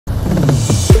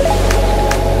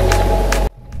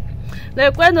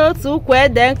lekwe na otu ukwu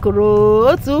ede nkuru,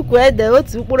 otu ukwu ede,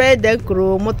 otu mkpụrụ ede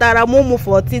nkuru mụtara m ụmụ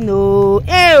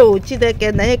 14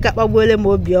 Chineke na ihe ka kpagbuole m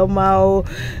obiọma o.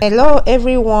 Hello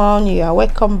everyone, you are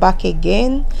welcome back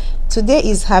again. Today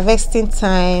is harvesting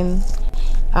time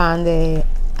and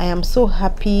I am so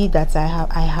happy that I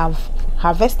have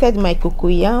harvested my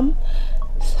cocoyam.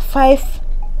 5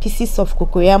 pieces of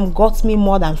cocoyam got me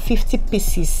more than 50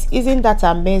 pieces. Isn't that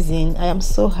amazing? I am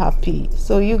so happy.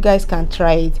 So you guys can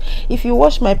try it. If you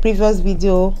watch my previous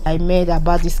video I made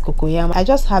about this cocoyam, I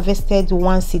just harvested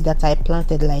one seed that I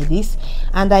planted like this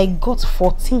and I got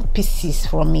 14 pieces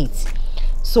from it.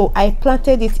 So I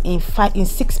planted it in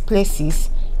 6 places.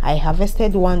 I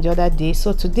harvested one the other day,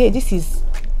 so today this is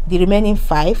the remaining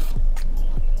 5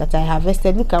 that I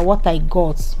harvested. Look at what I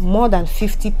got, more than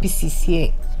 50 pieces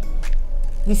here.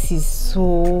 This is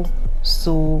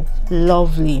so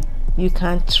lovely. You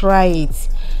can try it.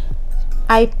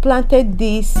 I planted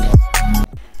this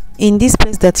in this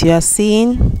place that you are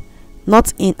seeing,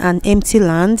 not in an empty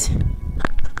land.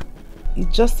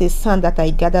 It's just a sand that I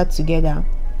gathered together.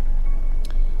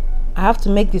 I have to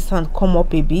make the sand come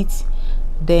up a bit,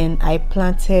 then I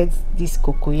planted this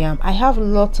cocoyam. I have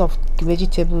lots of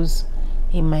vegetables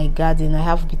in my garden. I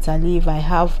have bitter leaf,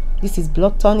 this is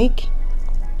blood tonic.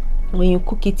 When you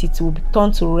cook it, it will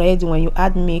turn to red. When you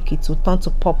add milk, it will turn to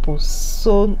purple.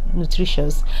 So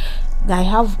nutritious. I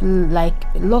have like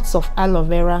lots of aloe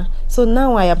vera. So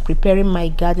now I am preparing my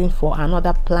garden for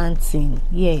another planting.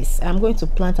 Yes, I'm going to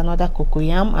plant another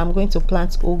cocoyam. I'm going to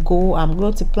plant ugu. I'm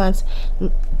going to plant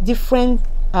different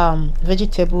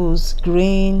vegetables,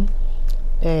 green,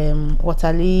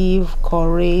 water leaf,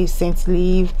 curry, scent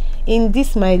leaf in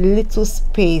this my little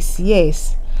space.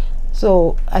 Yes,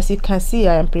 so as you can see,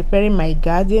 I am preparing my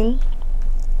garden.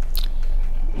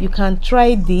 You can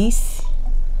try this.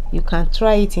 You can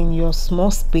try it in your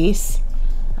small space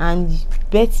and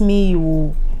bet me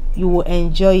you will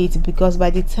enjoy it, because by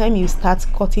the time you start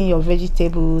cutting your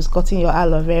vegetables, cutting your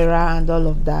aloe vera and all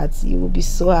of that, you will be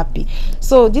so happy.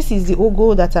 So this is the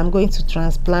ugu that I'm going to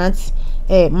transplant.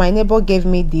 My neighbor gave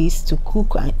me this to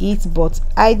cook and eat, but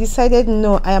I decided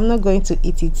no, I am not going to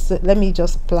eat it, so let me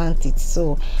just plant it.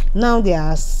 So now they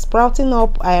are sprouting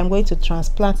up. I am going to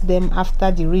transplant them after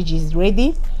the ridge is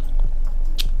ready.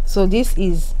 So this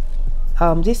is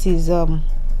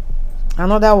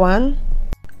another one.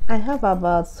 I have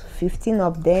about 15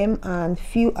 of them and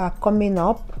few are coming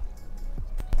up.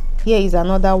 Here is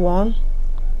another one.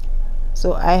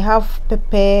 So I have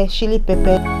pepper, chili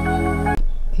pepper.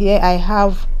 Here I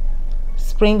have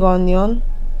spring onion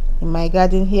in my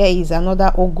garden. Here is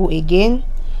another ugu again.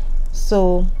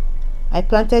 So I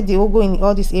planted the ugu in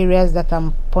all these areas that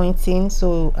I'm pointing,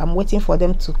 so I'm waiting for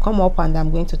them to come up and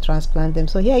I'm going to transplant them.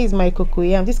 So here is my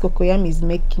cocoyam. This cocoyam is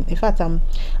making, in fact I'm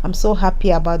so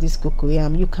happy about this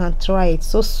cocoyam. You can try it,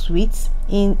 so sweet.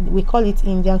 We call it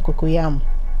Indian cocoyam.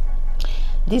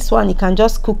 This one you can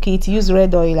just cook it, use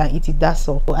red oil and eat it, that's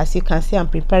all. So as you can see, I'm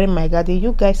preparing my garden.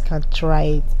 You guys can try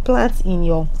it. Plant in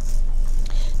your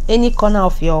any corner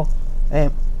of your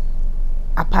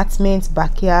apartment,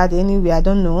 backyard, anywhere. I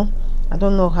don't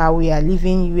know how we are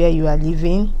living, where you are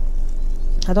living.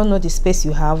 I don't know the space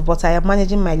you have, but I am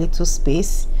managing my little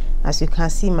space. As you can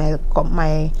see, my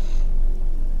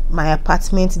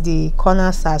apartment, the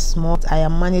corners are small. I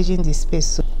am managing the space.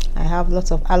 So I have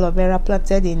lots of aloe vera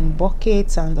planted in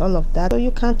buckets and all of that. So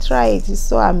you can try it. It's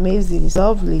so amazing. It's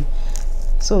lovely.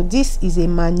 So this is a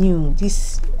manure.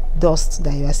 This dust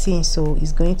that you are seeing, so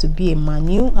it's going to be a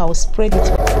manure. I will spread it.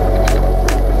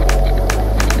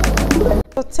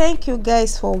 So thank you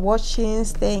guys for watching.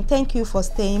 Thank you for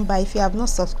staying by. If you have not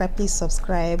subscribed, please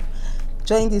subscribe,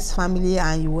 join this family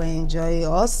and you will enjoy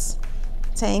us.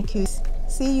 Thank you.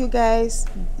 See you guys.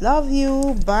 Love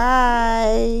you.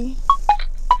 Bye.